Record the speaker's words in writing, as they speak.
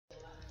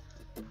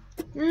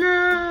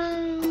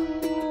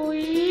No!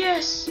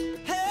 Yes!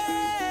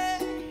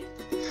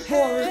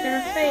 Thought I was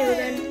gonna fail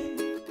then.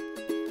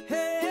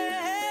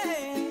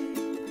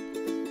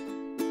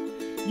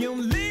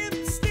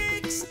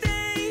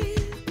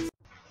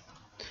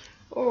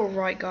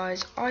 Alright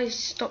guys, I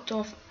stopped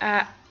off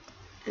at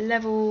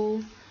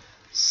level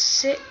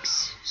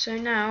 6, so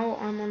now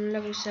I'm on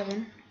level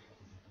 7.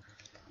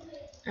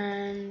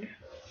 And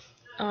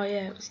oh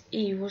yeah, it was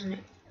E, wasn't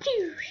it?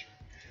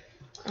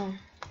 Oh,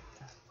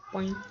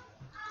 boing.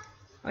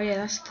 Oh yeah,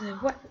 that's the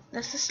what?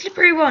 That's the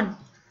slippery one.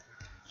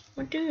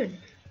 What am I doing?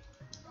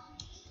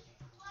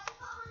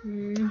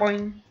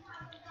 Boing.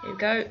 Here we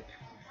go.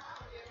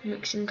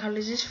 Mixing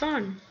colours is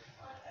fun.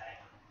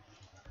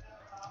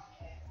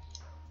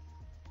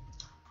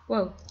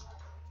 Whoa.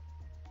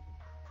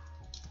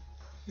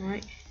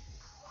 Right.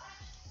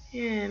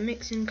 Yeah,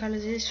 mixing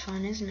colours is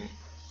fun, isn't it?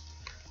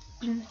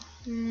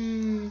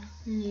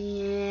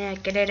 Yeah,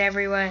 get it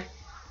everywhere.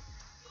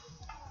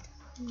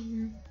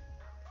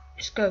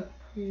 Let's go.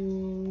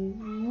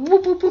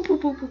 Whoop, whoop, whoop,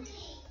 whoop, whoop.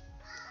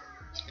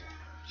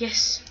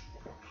 Yes.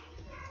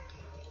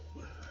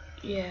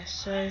 Yeah,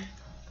 so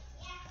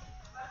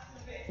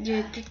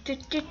yeah,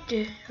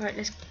 right,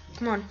 let's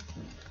come on.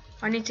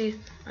 I need to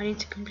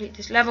complete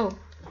this level.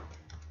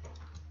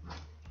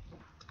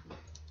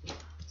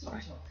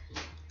 Right.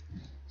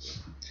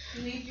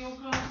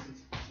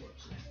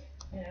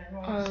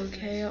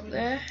 Okay, up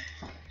there.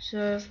 So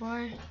if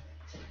I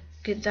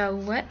get that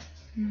wet,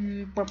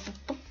 and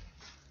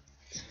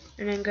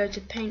then go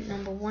to paint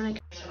number 1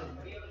 again.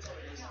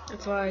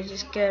 If I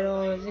just get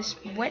all of this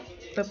wet,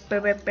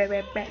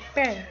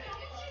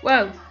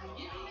 whoa,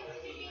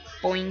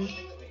 boing,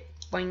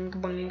 boing,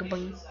 boing,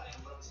 boing,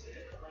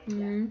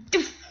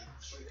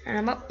 and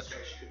I'm up,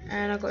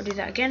 and I've got to do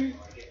that again.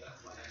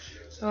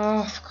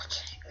 Oh, for God's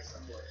sake!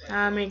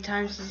 How many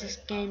times does this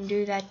game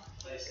do that?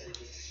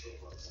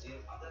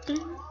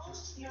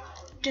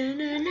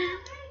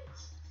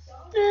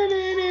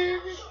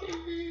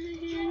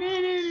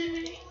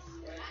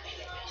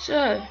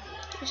 So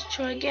let's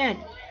try again.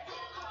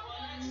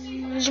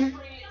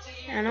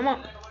 And I'm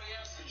up.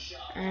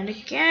 And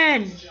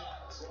again.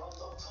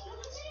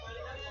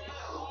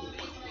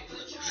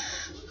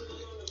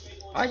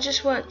 I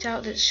just worked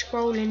out that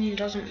scrolling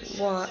doesn't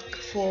work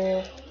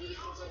for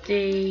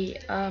the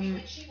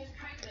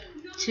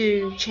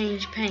to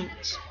change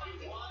paints.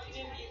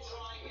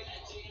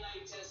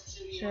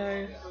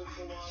 So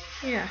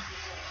yeah,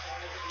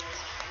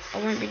 I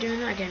won't be doing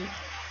that again.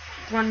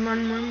 Run,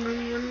 run, run,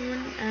 run, run,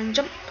 run, and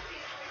jump,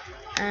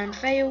 and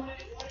fail,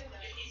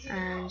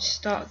 and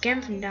start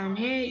again from down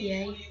here.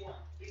 Yay!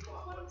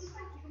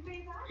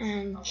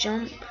 And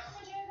jump,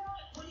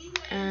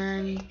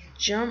 and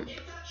jump,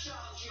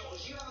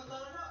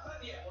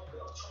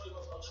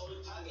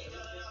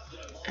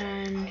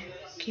 and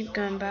keep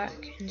going back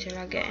until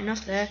I get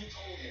enough there.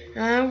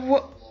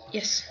 What?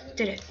 Yes,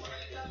 did it.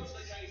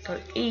 Go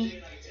E,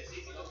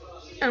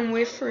 and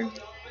we're through.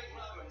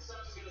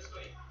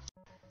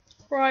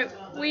 Right,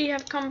 we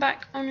have come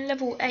back on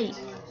level 8.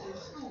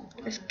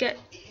 Let's get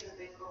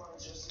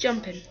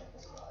jumping.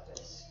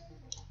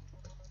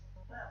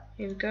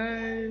 Here we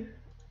go.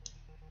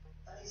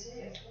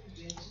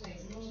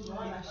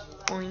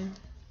 Boing.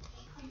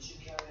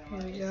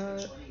 Here we go.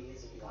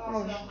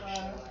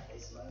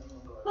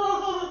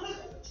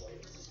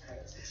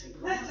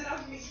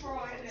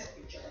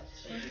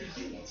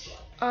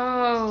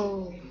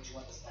 Oh.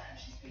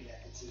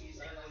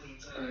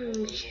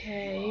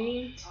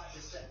 Okay.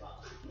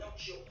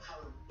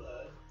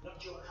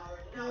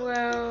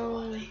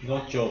 Well,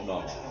 not your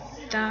mama.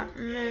 That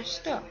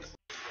messed up.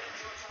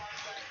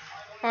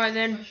 Alright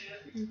then,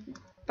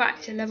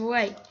 back to level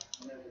 8.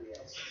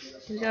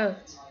 Here we go.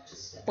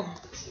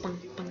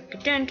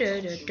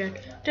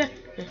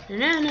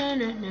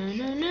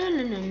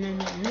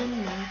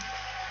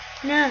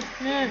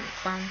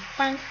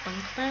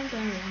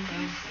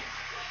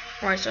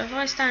 Right, so if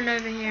I stand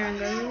over here and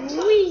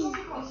go wee,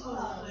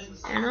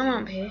 and I'm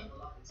up here,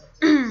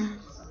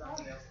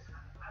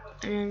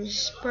 and then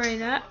just spray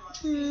that,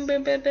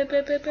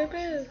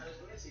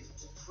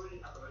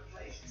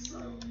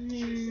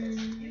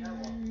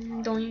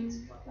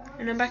 doing,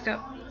 and then back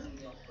up.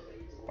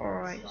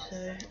 Alright,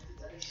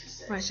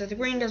 so the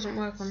green doesn't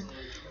work on.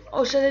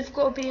 Oh, so they've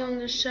got to be on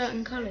the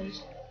certain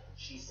colours.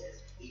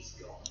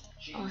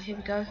 Oh, here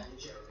we go.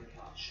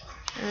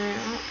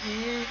 And up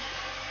here,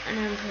 and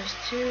then press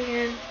 2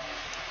 again,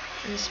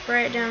 and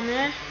spray it down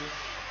there.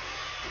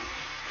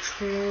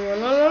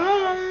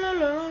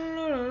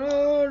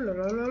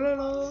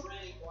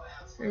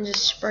 And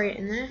just spray it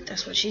in there.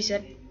 That's what she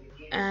said.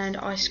 And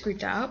I screwed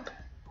that up.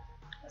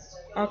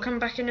 I'll come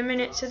back in a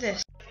minute to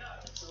this.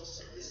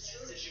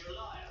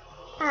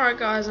 Alright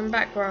guys, I'm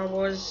back where I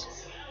was.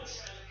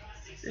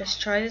 Let's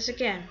try this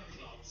again.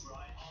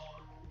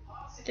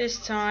 This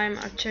time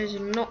I've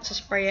chosen not to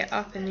spray it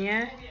up in the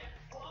air,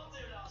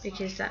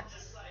 because that...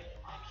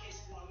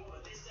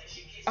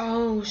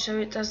 Oh, so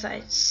it does that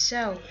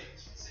itself.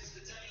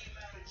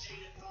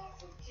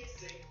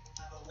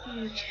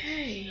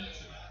 Okay.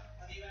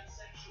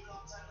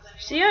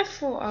 See, I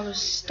thought I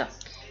was stuck.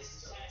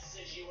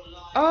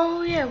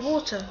 Oh yeah,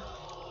 water.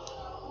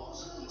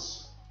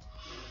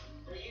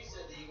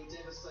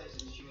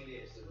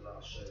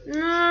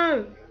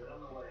 No!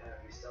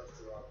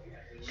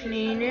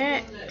 Clean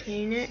it,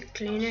 clean it,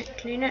 clean it,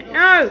 clean it.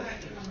 No!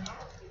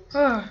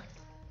 Oh.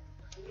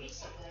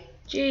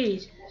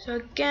 Jeez. So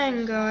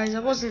again, guys, I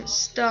wasn't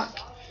stuck.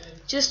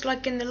 Just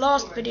like in the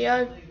last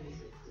video.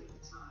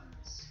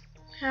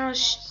 How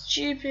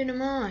stupid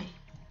am I?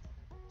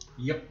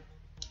 Yep.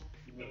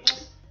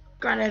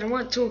 Granddad, I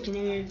wasn't talking to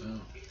you.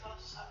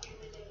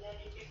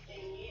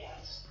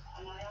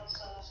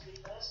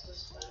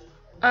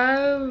 Oh.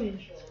 Oh.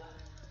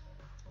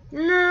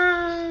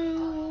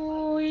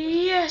 No.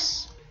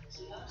 Yes.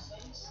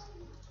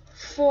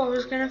 Thought I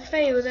was gonna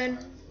fail then.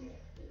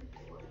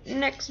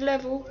 Next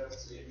level.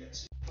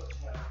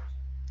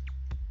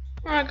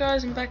 Alright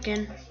guys, I'm back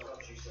in.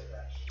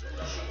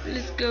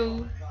 Let's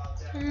go.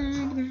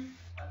 I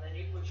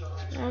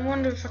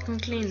wonder if I can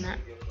clean that.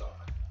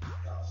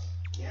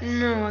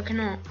 No, I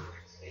cannot.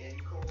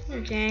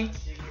 Okay.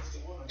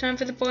 Time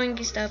for the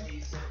boingy stuff.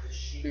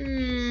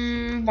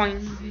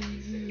 Boing.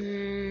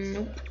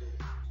 Nope.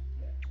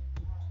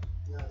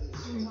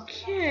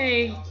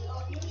 Okay.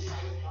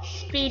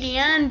 Speedy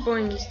and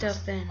boingy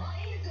stuff then.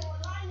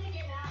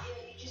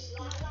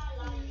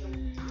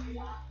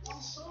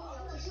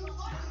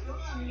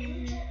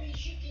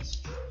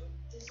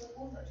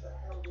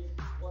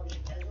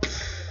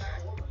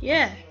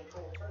 Yeah.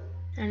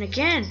 And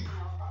again.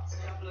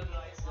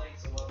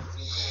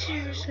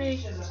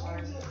 Seriously.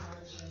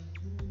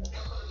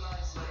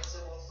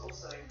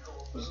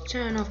 Just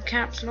turn off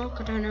caps lock.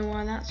 I don't know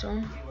why that's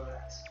on.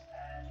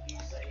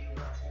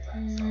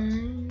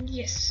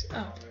 Yes.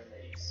 Up.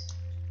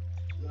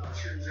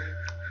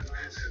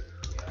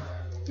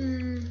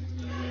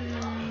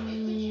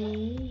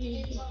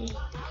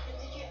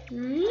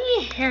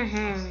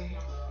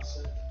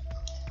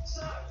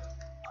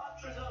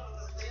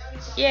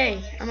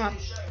 Yay, I'm up.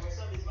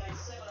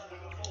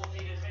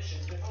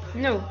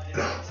 No,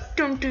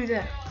 don't do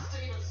that.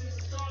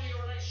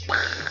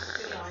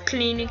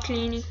 Cleany,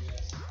 cleany.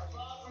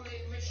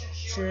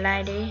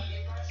 Slidey,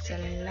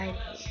 slidey.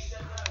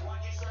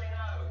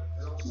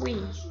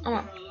 Wee, I'm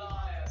up.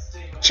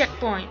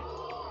 Checkpoint.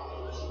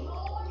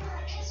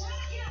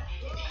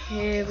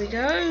 Here we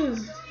go.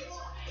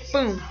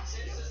 Boom.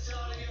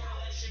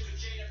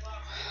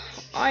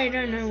 I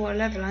don't know what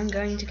level I'm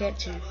going to get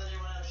to.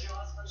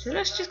 So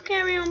let's just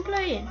carry on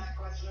playing.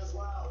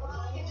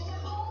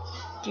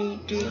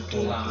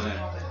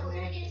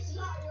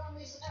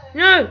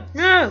 No,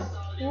 no.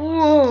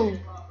 Whoa.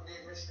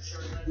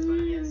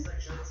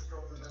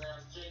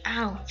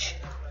 Ouch.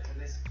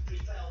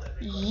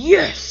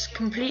 Yes,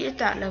 completed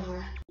that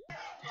level.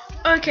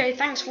 Okay,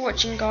 thanks for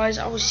watching guys.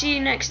 I will see you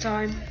next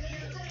time.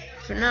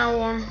 From now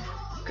on,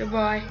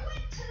 goodbye.